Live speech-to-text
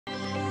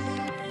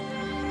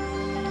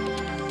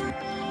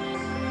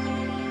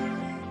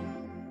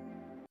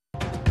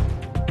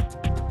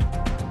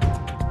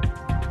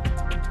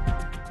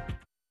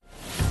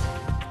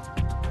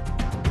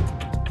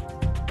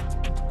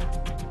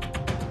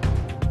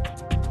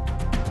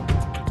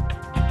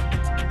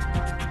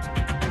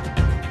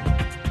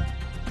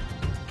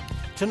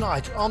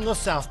Tonight on The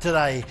South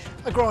Today,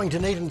 a growing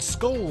Dunedin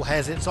school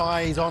has its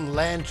eyes on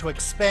land to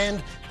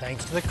expand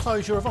thanks to the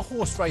closure of a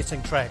horse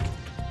racing track.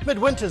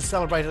 Midwinter's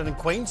celebrated in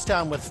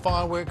Queenstown with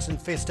fireworks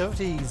and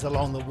festivities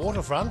along the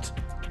waterfront.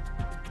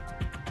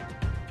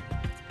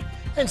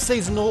 And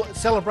seasonal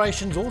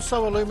celebrations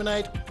also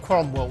illuminate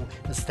Cromwell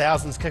as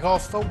thousands kick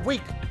off a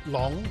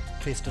week-long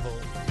festival.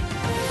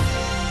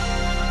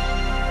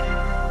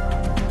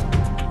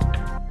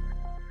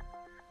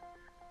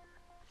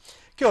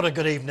 Kia ora,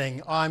 good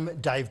evening, I'm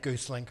Dave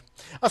Gooselink.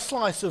 A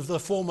slice of the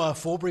former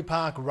Forbury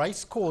Park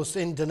racecourse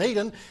in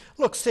Dunedin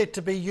looks set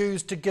to be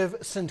used to give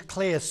St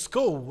Clair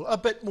School a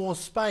bit more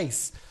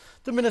space.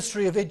 The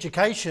Ministry of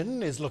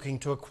Education is looking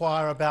to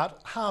acquire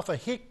about half a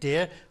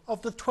hectare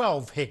of the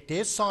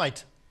 12-hectare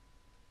site.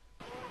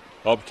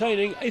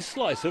 Obtaining a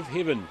slice of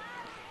heaven.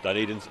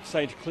 Dunedin's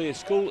St Clair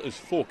School is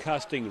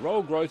forecasting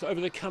roll growth over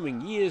the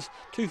coming years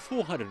to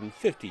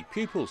 450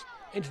 pupils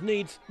and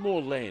needs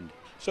more land.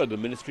 So the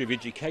Ministry of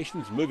Education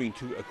is moving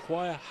to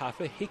acquire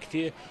half a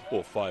hectare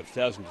or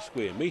 5,000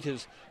 square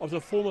metres of the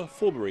former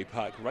Forbury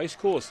Park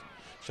racecourse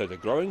so the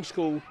growing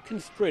school can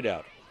spread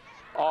out.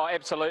 Oh,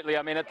 absolutely.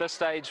 I mean, at this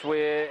stage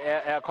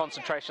where our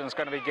concentration is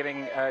going to be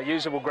getting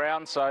usable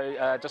ground,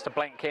 so just a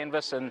blank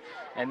canvas, and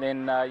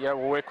then we'll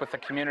work with the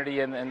community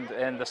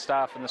and the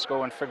staff in the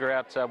school and figure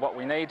out what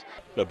we need.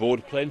 The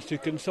board plans to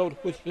consult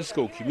with the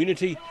school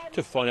community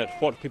to find out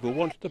what people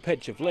want the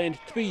patch of land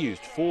to be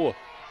used for.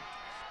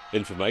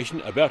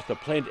 Information about the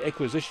planned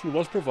acquisition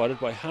was provided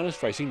by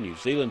Harness Racing New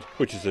Zealand,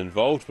 which is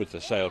involved with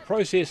the sale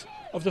process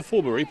of the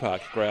Forbury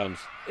Park grounds.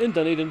 In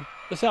Dunedin,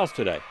 The South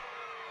Today.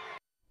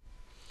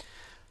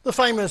 The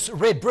famous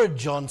Red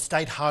Bridge on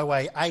State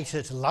Highway 8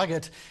 at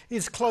Luggett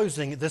is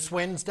closing this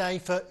Wednesday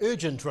for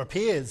urgent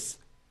repairs.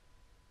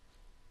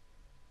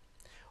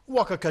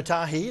 Waka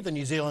Kotahi, the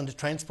New Zealand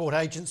Transport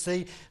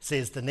Agency,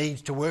 says the need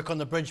to work on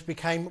the bridge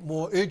became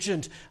more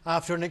urgent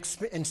after an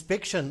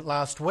inspection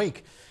last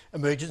week.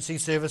 Emergency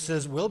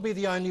services will be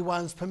the only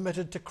ones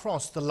permitted to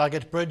cross the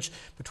Luggett Bridge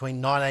between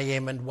 9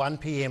 a.m. and 1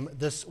 p.m.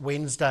 this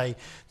Wednesday.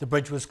 The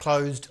bridge was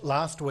closed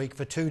last week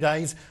for 2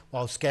 days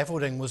while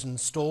scaffolding was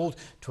installed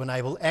to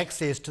enable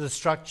access to the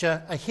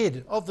structure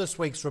ahead of this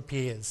week's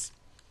repairs.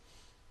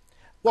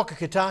 Waka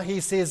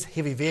Kotahi says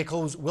heavy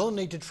vehicles will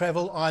need to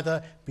travel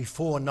either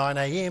before 9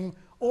 a.m.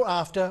 or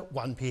after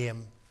 1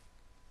 p.m.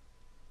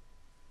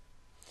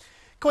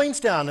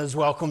 Queenstown has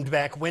welcomed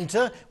back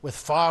winter with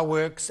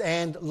fireworks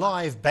and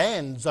live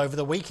bands over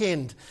the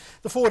weekend.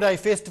 The 4-day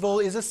festival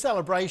is a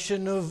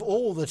celebration of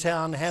all the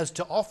town has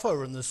to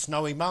offer in the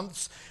snowy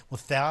months, with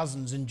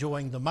thousands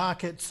enjoying the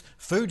markets,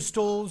 food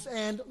stalls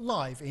and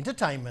live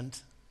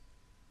entertainment.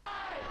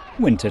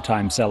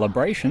 Wintertime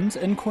celebrations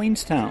in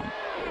Queenstown.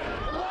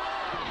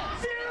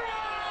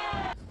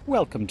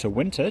 Welcome to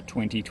Winter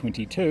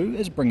 2022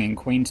 is bringing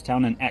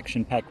Queenstown an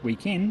action-packed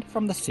weekend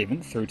from the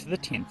 7th through to the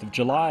 10th of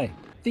July.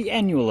 The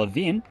annual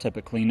event,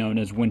 typically known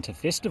as Winter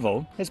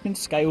Festival, has been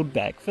scaled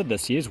back for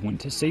this year's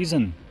winter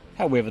season.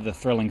 However, the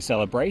thrilling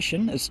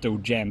celebration is still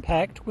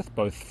jam-packed with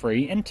both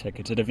free and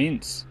ticketed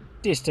events.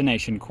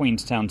 Destination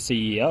Queenstown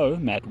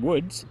CEO Matt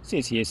Woods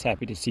says he is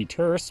happy to see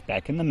tourists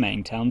back in the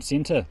main town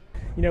centre.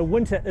 You know,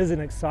 winter is an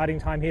exciting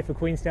time here for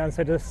Queenstown,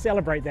 so to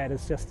celebrate that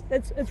is just,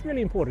 it's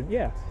really important,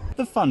 yeah.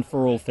 The Fun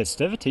for All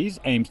festivities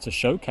aims to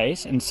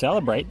showcase and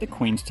celebrate the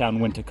Queenstown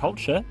winter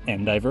culture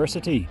and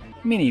diversity.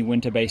 Many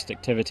winter-based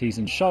activities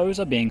and shows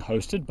are being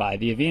hosted by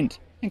the event,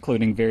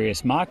 including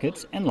various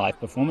markets and live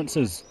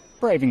performances.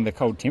 Braving the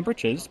cold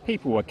temperatures,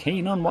 people were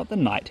keen on what the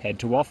night had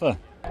to offer.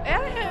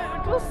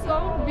 Yeah, it was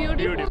so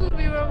beautiful.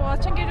 We were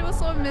watching it was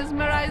so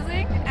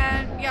mesmerizing,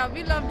 and yeah,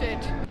 we loved it.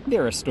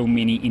 There are still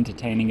many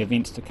entertaining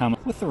events to come,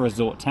 with the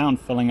resort town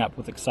filling up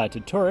with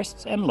excited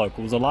tourists and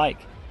locals alike.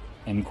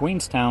 In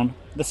Queenstown,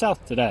 The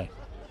South Today.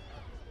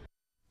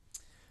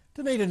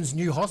 Dunedin's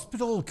new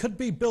hospital could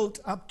be built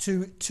up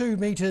to 2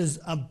 metres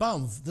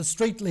above the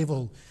street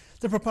level.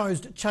 The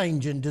proposed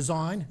change in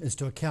design is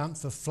to account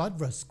for flood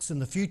risks in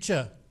the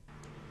future.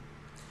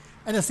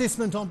 An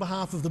assessment on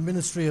behalf of the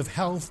Ministry of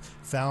Health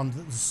found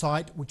that the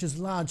site, which is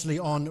largely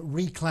on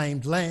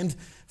reclaimed land,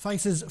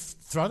 faces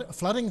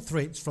flooding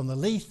threats from the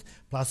Leith,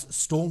 plus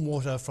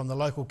stormwater from the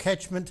local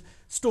catchment,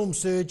 storm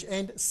surge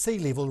and sea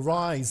level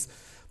rise.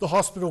 The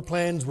hospital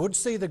plans would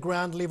see the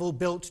ground level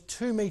built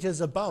 2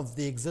 metres above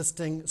the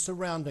existing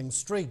surrounding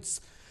streets.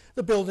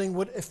 The building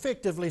would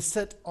effectively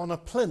sit on a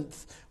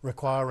plinth,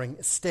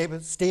 requiring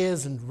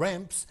stairs and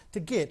ramps to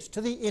get to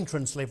the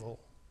entrance level.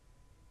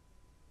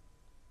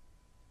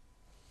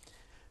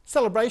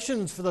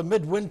 Celebrations for the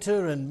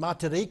midwinter and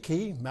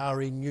Matariki,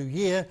 Maori New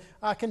Year,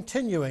 are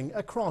continuing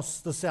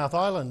across the South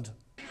Island.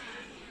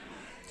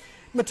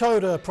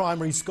 Matoda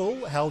Primary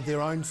School held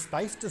their own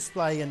space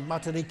display and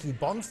Matariki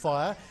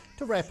bonfire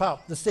to wrap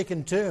up the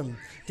second term.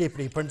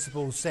 Deputy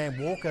Principal Sam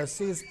Walker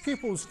says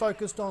pupils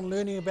focused on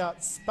learning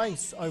about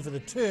space over the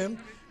term,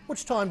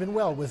 which timed in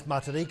well with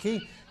Matariki.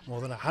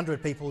 More than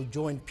 100 people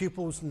joined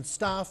pupils and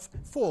staff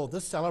for the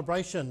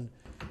celebration.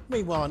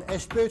 Meanwhile in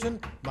Ashburton,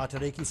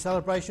 Matariki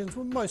celebrations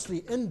were mostly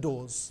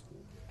indoors.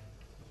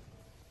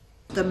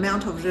 The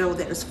amount of reo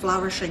that is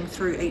flourishing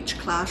through each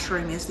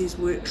classroom as these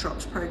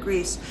workshops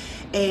progress,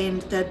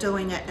 and they're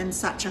doing it in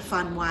such a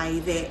fun way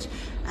that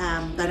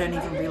they don't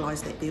even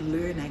realise that they're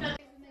learning.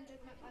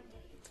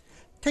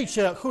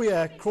 Teacher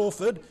Huia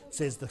Crawford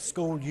says the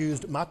school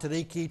used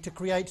matariki to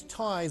create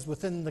ties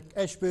within the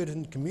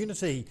Ashburton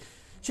community.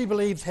 She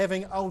believes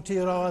having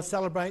Aotearoa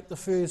celebrate the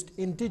first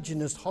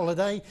Indigenous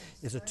holiday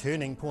is a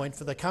turning point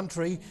for the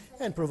country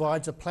and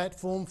provides a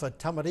platform for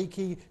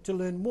tamariki to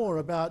learn more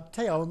about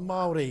te ao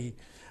Māori.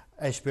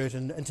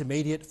 Ashburton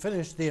Intermediate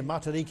finished their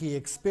matariki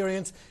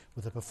experience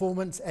with a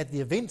performance at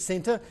the event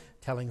centre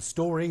telling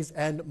stories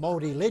and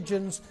Māori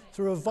legends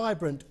through a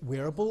vibrant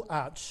wearable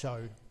art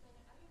show.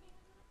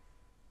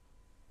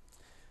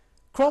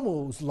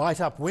 Cromwell's Light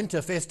Up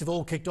Winter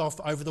Festival kicked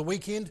off over the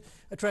weekend,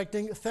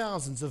 attracting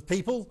thousands of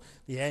people.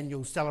 The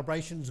annual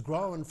celebration's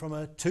grown from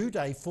a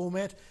 2-day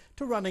format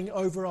to running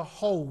over a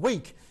whole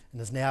week and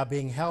is now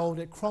being held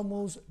at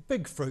Cromwell's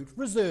Big Fruit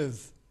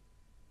Reserve.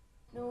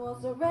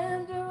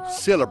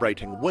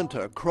 Celebrating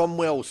winter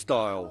Cromwell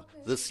style,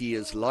 this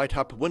year's Light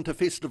Up Winter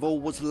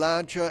Festival was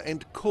larger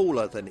and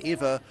cooler than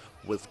ever,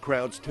 with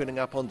crowds turning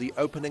up on the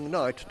opening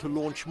night to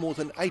launch more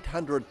than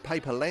 800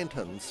 paper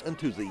lanterns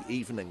into the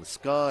evening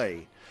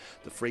sky.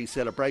 The free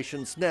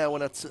celebration's now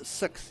in its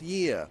 6th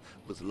year,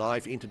 with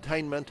live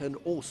entertainment and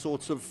all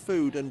sorts of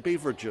food and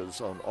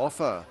beverages on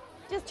offer.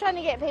 Just trying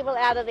to get people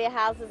out of their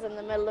houses in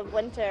the middle of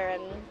winter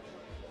and,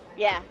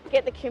 yeah,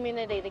 get the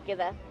community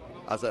together.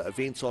 Other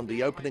events on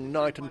the opening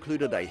night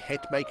included a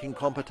hat-making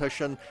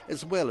competition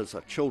as well as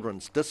a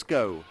children's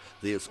disco.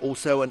 There's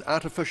also an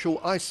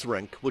artificial ice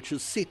rink which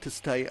is set to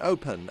stay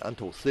open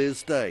until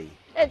Thursday.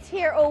 It's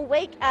here all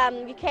week.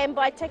 You can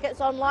buy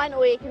tickets online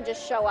or you can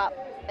just show up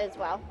as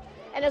well.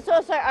 And it's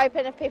also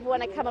open if people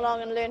want to come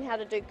along and learn how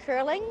to do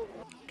curling.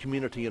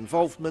 Community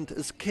involvement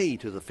is key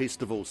to the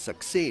festival's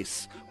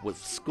success, with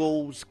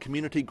schools,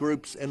 community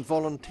groups and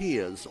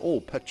volunteers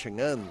all pitching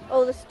in.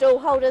 All the stall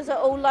holders are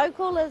all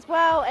local as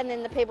well, and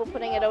then the people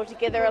putting it all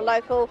together are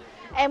local.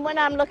 And when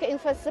I'm looking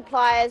for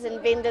suppliers and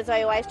vendors,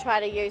 I always try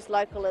to use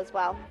local as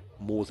well.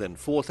 More than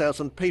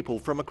 4,000 people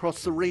from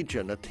across the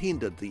region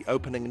attended the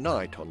opening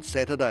night on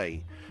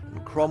Saturday.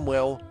 In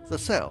Cromwell, the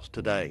South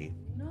Today.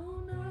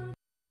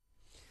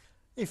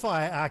 E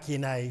whae ake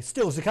nei,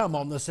 still to come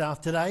on the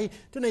South Today.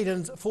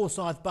 Dunedin's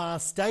Forsyth Bar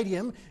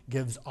Stadium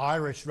gives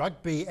Irish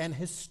rugby an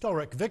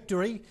historic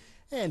victory,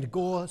 and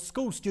Gore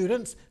school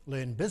students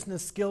learn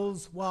business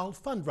skills while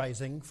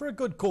fundraising for a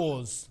good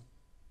cause.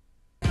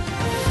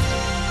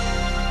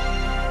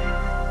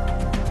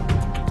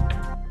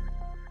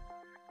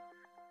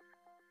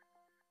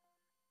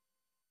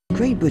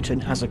 Great Britain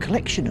has a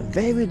collection of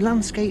varied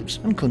landscapes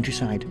and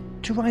countryside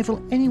to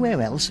rival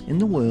anywhere else in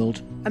the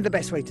world. And the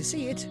best way to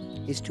see it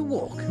is to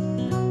walk.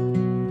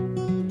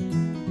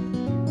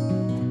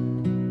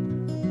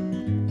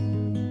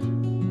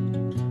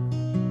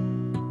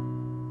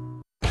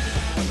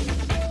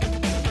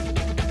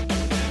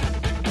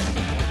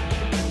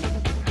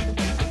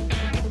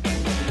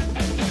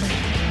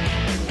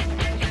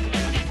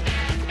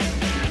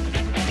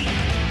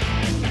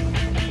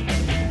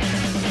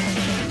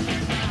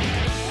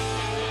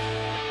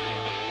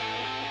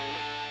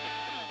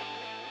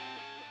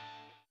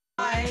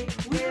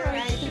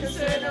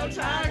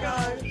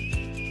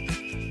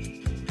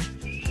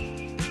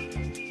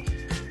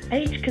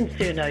 Age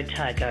Concern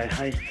Otago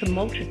hosts a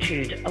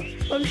multitude of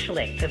social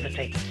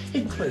activities,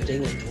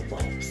 including indoor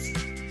walks.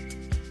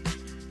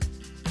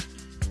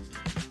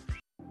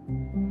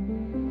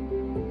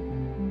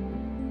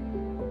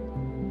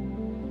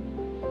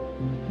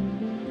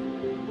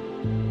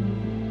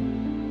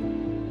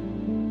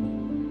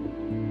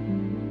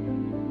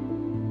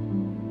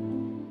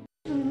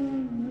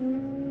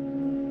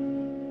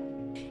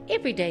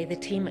 Every day the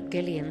team at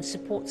Gillian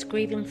supports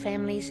grieving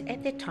families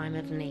at their time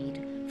of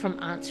need,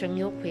 from answering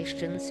your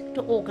questions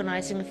to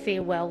organising a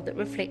farewell that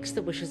reflects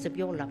the wishes of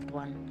your loved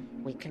one.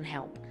 We can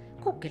help.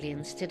 Call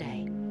Gillian's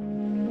today.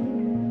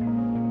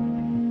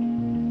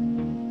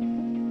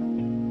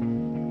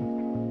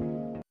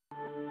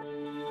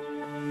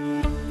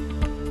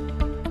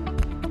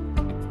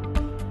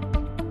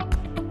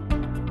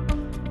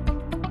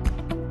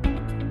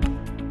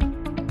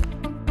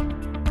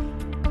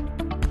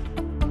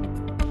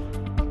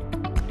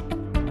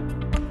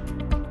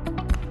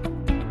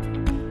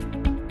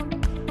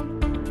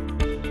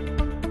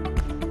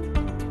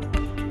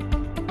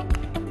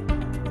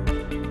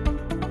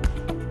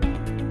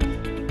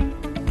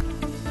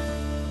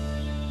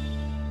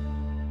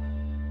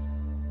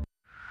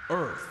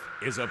 Earth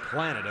is a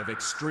planet of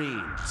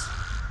extremes,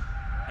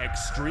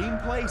 extreme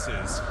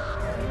places,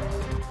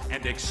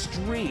 and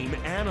extreme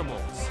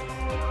animals.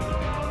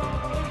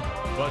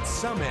 But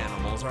some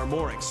animals are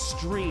more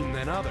extreme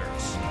than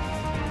others.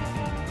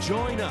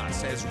 Join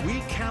us as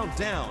we count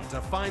down to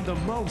find the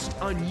most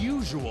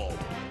unusual,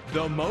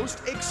 the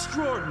most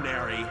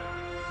extraordinary,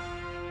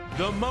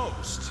 the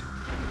most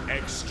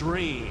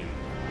extreme.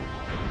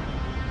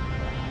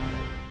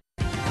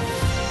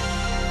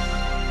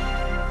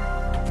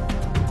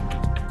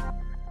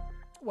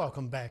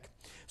 Welcome back.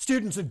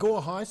 Students at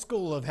Gore High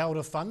School have held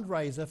a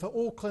fundraiser for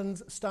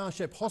Auckland's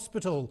Starship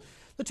Hospital.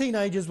 The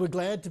teenagers were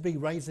glad to be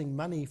raising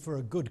money for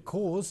a good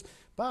cause,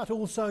 but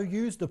also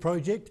used the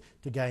project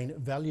to gain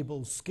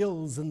valuable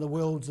skills in the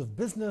worlds of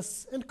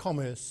business and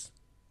commerce.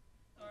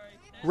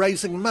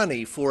 Raising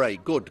money for a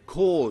good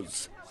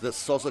cause. This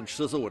sausage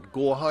sizzle at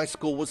Gore High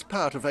School was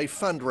part of a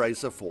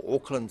fundraiser for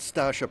Auckland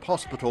Starship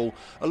Hospital,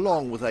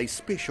 along with a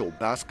special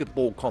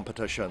basketball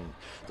competition.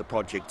 The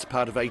project's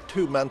part of a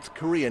 2-month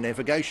career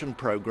navigation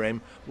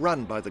program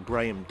run by the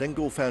Graham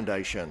Dingle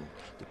Foundation.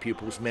 The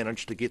pupils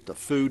managed to get the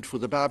food for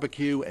the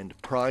barbecue and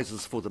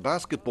prizes for the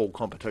basketball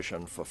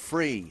competition for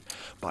free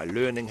by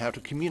learning how to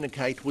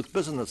communicate with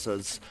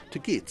businesses to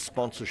get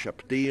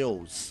sponsorship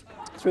deals.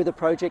 Through the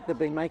project, they've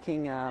been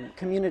making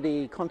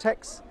community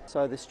contacts,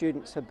 so the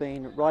students have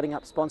been writing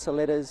up sponsor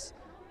letters,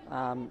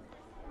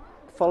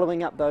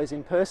 following up those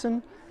in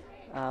person,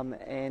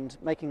 and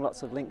making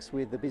lots of links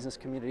with the business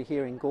community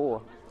here in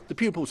Gore. The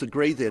pupils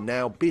agree they're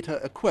now better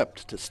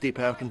equipped to step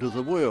out into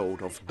the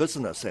world of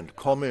business and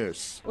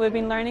commerce. We've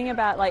been learning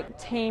about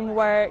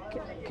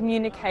teamwork,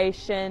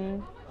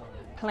 communication,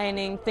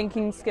 planning,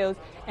 thinking skills,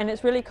 and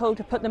it's really cool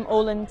to put them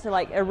all into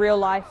a real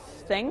life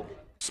thing.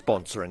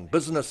 Sponsoring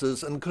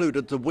businesses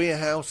included the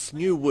Warehouse,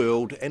 New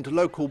World and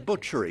local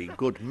butchery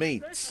Good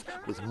Meats,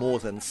 with more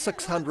than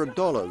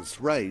 $600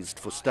 raised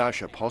for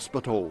Starship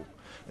Hospital.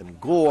 In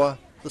Gore,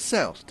 the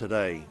South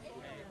Today.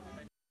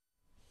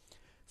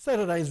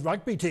 Saturday's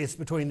rugby test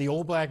between the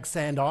All Blacks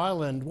and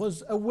Ireland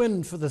was a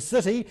win for the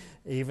city,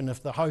 even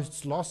if the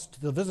hosts lost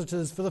to the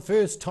visitors for the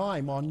first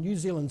time on New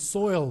Zealand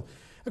soil.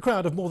 A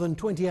crowd of more than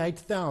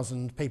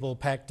 28,000 people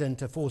packed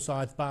into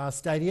Forsyth Bar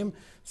Stadium,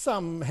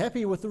 some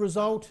happy with the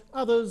result,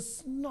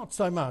 others not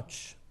so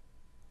much.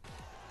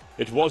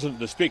 It wasn't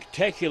the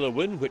spectacular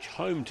win which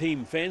home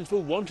team fans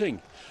were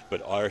wanting,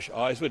 but Irish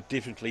eyes were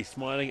definitely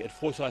smiling at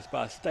Forsyth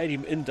Bar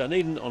Stadium in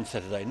Dunedin on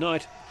Saturday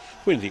night,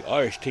 when the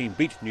Irish team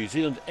beat New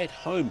Zealand at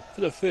home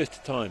for the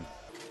first time.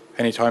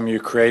 Anytime you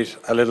create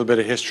a little bit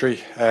of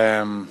history,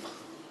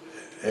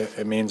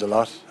 it means a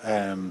lot.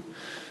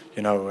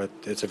 You know,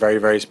 it's a very,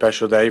 very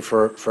special day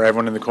for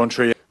everyone in the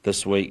country.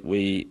 This week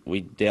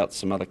we dealt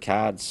some other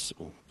cards,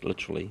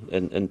 literally,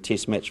 in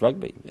test match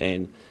rugby,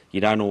 and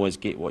you don't always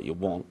get what you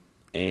want,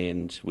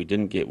 and we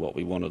didn't get what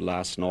we wanted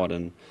last night,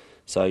 and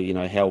so, you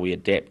know, how we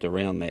adapt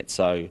around that.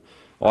 So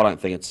I don't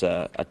think it's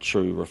a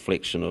true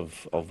reflection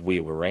of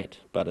where we're at,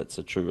 but it's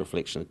a true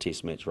reflection of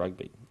test match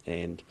rugby,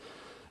 and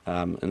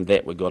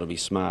that we've got to be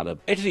smarter.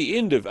 At the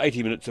end of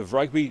 80 minutes of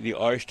rugby, the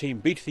Irish team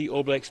beat the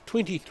All Blacks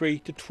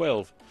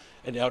 23-12,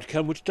 an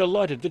outcome which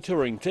delighted the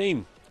touring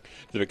team.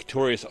 The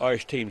victorious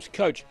Irish team's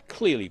coach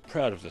clearly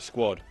proud of the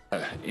squad.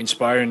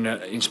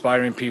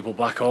 Inspiring people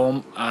back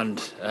home, and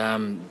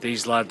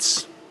these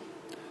lads,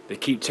 they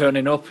keep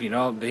turning up. You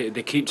know,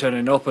 they keep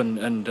turning up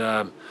and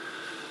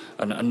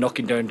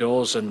knocking down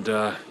doors. And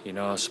you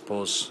know, I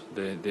suppose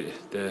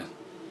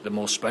the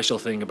most special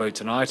thing about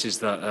tonight is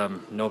that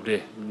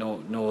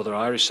no other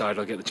Irish side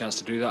will get the chance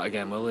to do that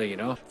again, will they, you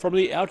know? From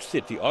the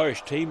outset, the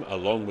Irish team,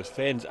 along with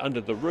fans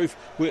under the roof,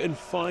 were in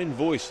fine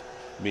voice,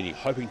 many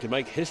hoping to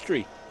make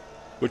history,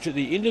 which at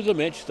the end of the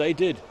match they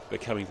did,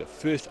 becoming the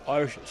first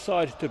Irish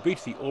side to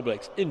beat the All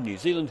Blacks in New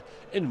Zealand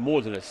in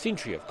more than a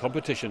century of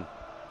competition.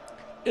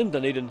 In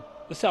Dunedin,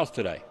 the South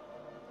Today.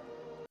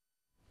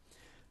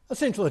 A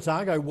Central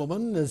Otago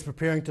woman is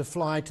preparing to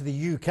fly to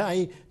the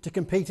UK to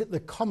compete at the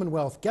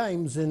Commonwealth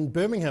Games in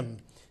Birmingham.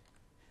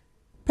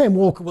 Pam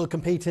Walker will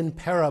compete in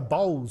para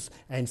bowls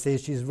and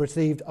says she's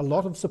received a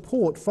lot of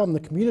support from the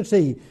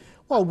community.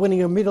 While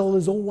winning a medal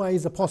is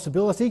always a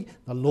possibility,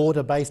 the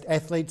Lauder-based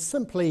athlete's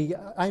simply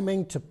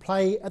aiming to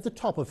play at the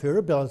top of her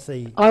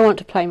ability. I want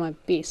to play my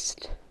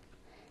best,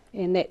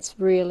 and that's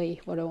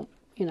really what I want,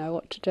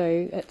 what to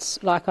do.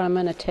 It's like I'm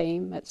in a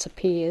team, it's a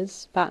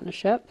peers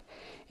partnership.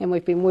 And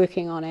we've been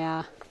working on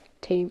our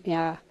team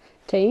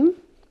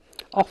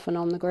often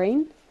on the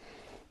green,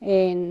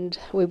 and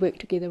we work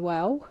together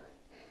well,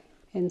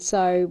 and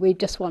so we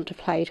just want to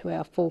play to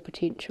our full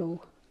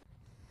potential.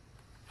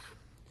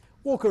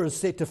 Walker is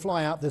set to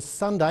fly out this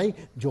Sunday,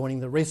 joining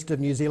the rest of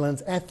New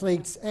Zealand's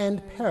athletes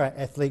and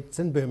para-athletes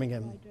in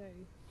Birmingham.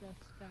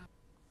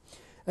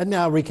 And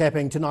now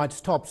recapping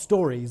tonight's top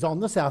stories on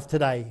the South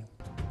Today.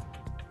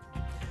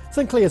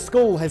 St Clair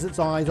School has its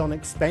eyes on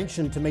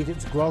expansion to meet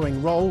its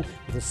growing role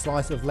with a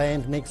slice of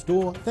land next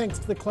door thanks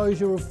to the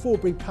closure of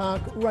Forbury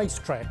Park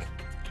racetrack.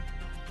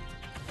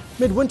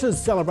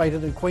 Midwinter's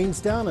celebrated in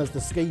Queenstown as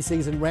the ski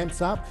season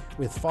ramps up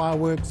with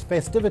fireworks,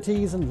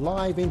 festivities and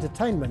live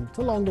entertainment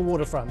along the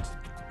waterfront.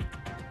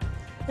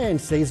 And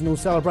seasonal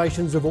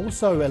celebrations have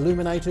also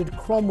illuminated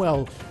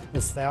Cromwell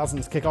as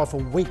thousands kick off a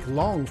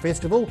week-long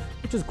festival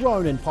which has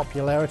grown in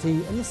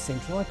popularity in the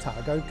Central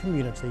Otago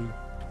community.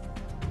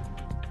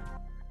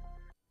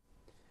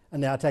 And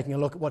now taking a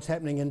look at what's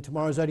happening in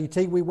tomorrow's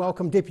ODT, we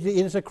welcome Deputy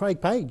Editor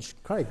Craig Page.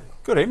 Craig.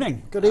 Good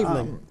evening. Good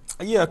evening.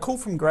 Yeah, a call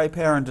from Grey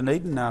Power in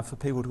Dunedin for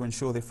people to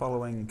ensure they're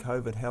following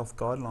COVID health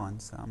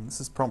guidelines. This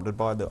is prompted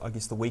by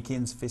the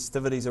weekend's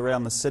festivities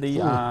around the city,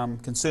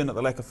 concern at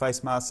the lack of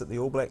face masks at the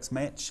All Blacks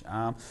match,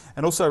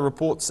 and also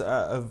reports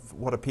of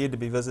what appeared to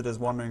be visitors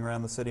wandering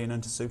around the city and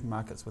into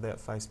supermarkets without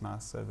face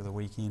masks over the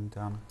weekend.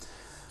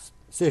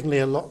 Certainly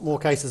a lot more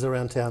cases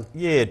around town.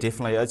 Yeah,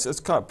 definitely.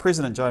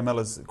 President Jo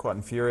Miller's quite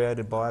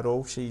infuriated by it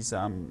all. She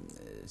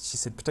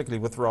said, particularly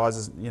with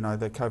rises,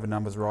 the COVID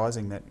numbers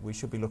rising, that we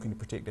should be looking to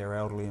protect our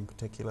elderly in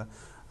particular.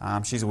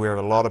 She's aware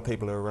of a lot of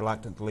people who are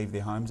reluctant to leave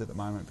their homes at the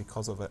moment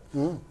because of it.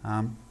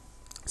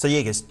 So yeah,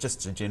 I guess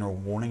just a general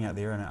warning out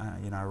there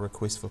and a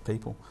request for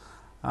people.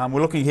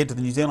 We're looking ahead to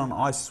the New Zealand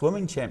Ice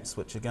Swimming Champs,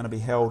 which are going to be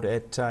held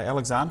at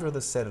Alexandra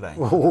this Saturday.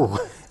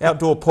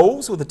 Outdoor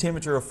pools with a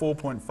temperature of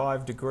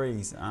 4.5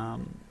 degrees.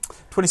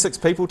 26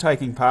 people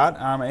taking part,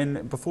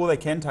 and before they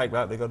can take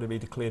part, they've got to be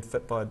declared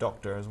fit by a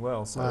doctor as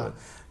well. So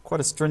quite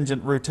a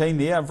stringent routine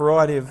there. A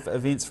variety of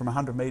events from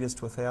 100 metres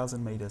to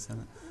 1,000 metres.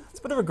 And it's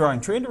a bit of a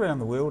growing trend around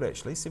the world,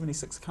 actually.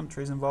 76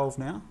 countries involved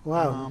now.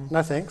 Wow,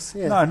 no thanks.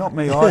 Yeah. No, not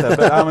me either.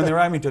 But they're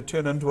aiming to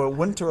turn it into a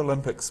Winter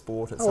Olympic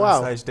sport at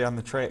some stage down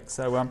the track.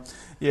 So no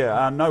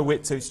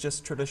wetsuits,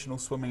 just traditional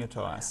swimming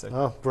attire.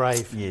 So,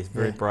 brave. Yeah,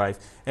 very brave.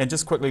 And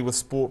just quickly with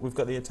sport, we've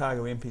got the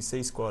Otago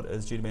NPC squad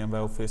is due to be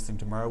unveiled first thing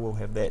tomorrow. We'll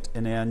have that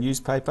in our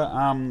newspaper.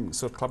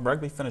 Club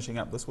rugby finishing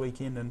up this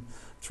weekend in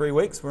 3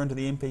 weeks. We're into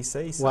the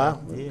NPC. So,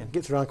 wow, yeah,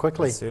 gets around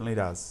quickly. It certainly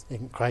does.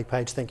 Craig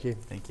Page, thank you.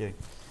 Thank you.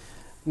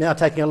 Now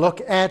taking a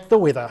look at the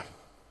weather.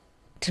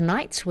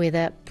 Tonight's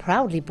weather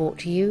proudly brought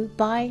to you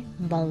by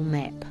Mole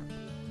Map.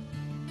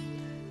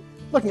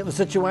 Looking at the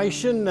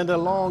situation, and a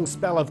long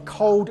spell of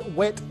cold,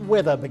 wet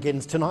weather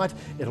begins tonight.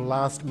 It'll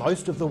last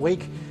most of the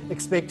week.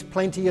 Expect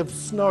plenty of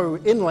snow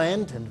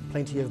inland and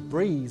plenty of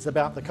breeze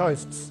about the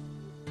coasts.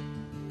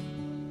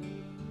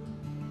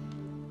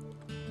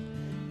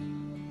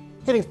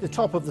 Heading to the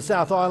top of the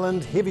South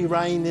Island, heavy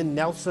rain in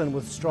Nelson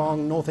with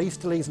strong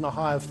northeasterlies and a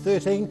high of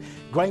 13.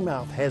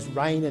 Greymouth has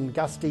rain and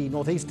gusty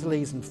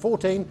northeasterlies and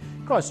 14.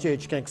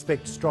 Christchurch can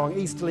expect strong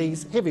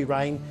easterlies, heavy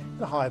rain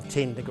and a high of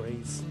 10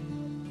 degrees.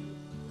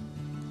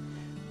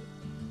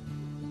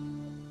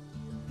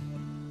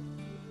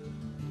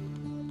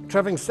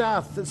 Travelling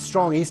south,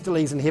 strong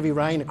easterlies and heavy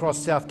rain across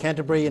South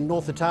Canterbury and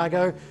North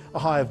Otago, a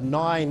high of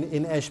 9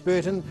 in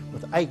Ashburton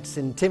with 8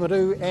 in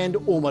Timaru and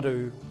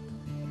Ormadu.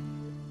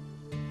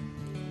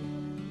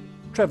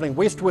 Travelling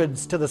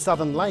westwards to the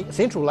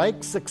Central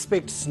Lakes,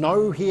 expect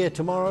snow here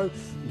tomorrow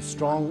and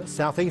strong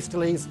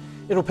southeasterlies.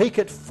 It'll peak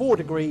at 4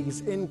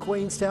 degrees in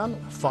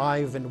Queenstown,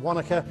 5 in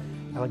Wanaka.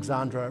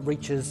 Alexandra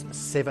reaches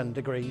 7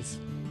 degrees.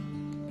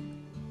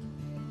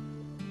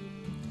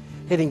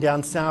 Heading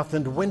down south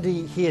and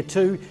windy here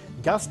too,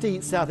 gusty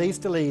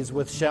southeasterlies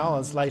with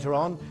showers later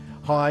on.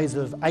 Highs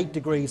of 8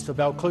 degrees for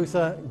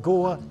Balclutha,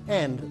 Gore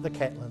and the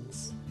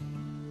Catlins.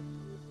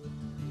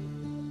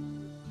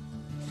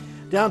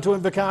 Down to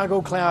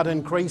Invercargill, cloud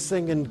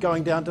increasing and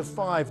going down to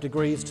 5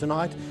 degrees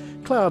tonight.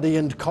 Cloudy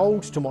and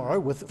cold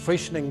tomorrow with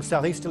freshening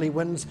southeasterly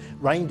winds,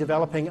 rain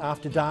developing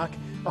after dark,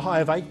 a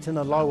high of 8 and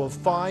a low of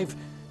 5.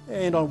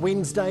 And on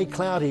Wednesday,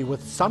 cloudy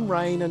with some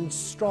rain and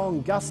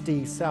strong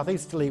gusty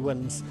southeasterly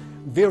winds.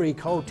 Very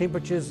cold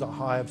temperatures, a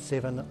high of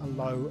 7, a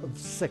low of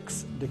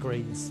 6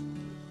 degrees.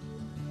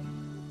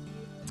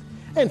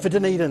 And for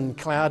Dunedin,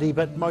 cloudy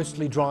but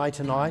mostly dry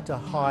tonight, a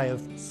high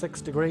of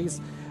 6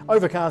 degrees.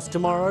 Overcast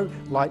tomorrow,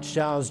 light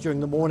showers during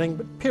the morning,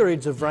 but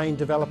periods of rain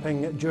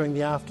developing during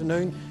the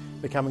afternoon,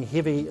 becoming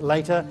heavy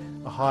later,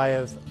 a high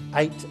of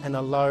 8 and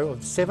a low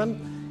of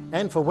 7.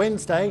 And for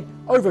Wednesday,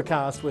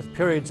 overcast with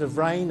periods of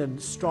rain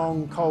and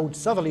strong cold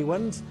southerly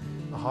winds,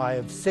 a high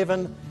of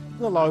 7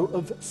 and a low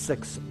of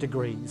 6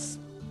 degrees.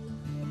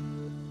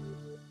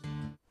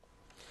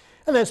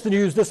 And that's the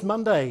news this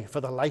Monday.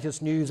 For the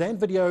latest news and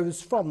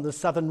videos from the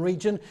southern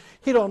region,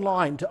 head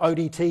online to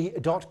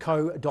odt.co.nz.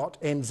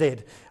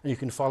 And you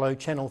can follow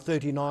Channel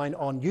 39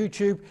 on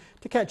YouTube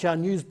to catch our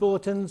news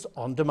bulletins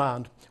on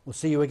demand. We'll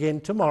see you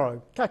again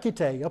tomorrow. Ka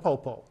kite,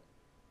 apopo.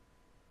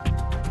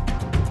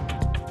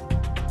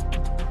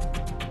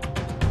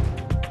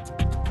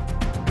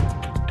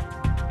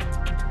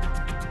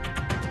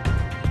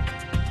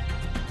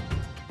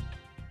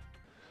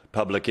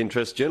 Public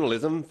interest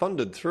journalism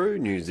funded through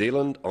New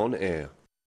Zealand On Air.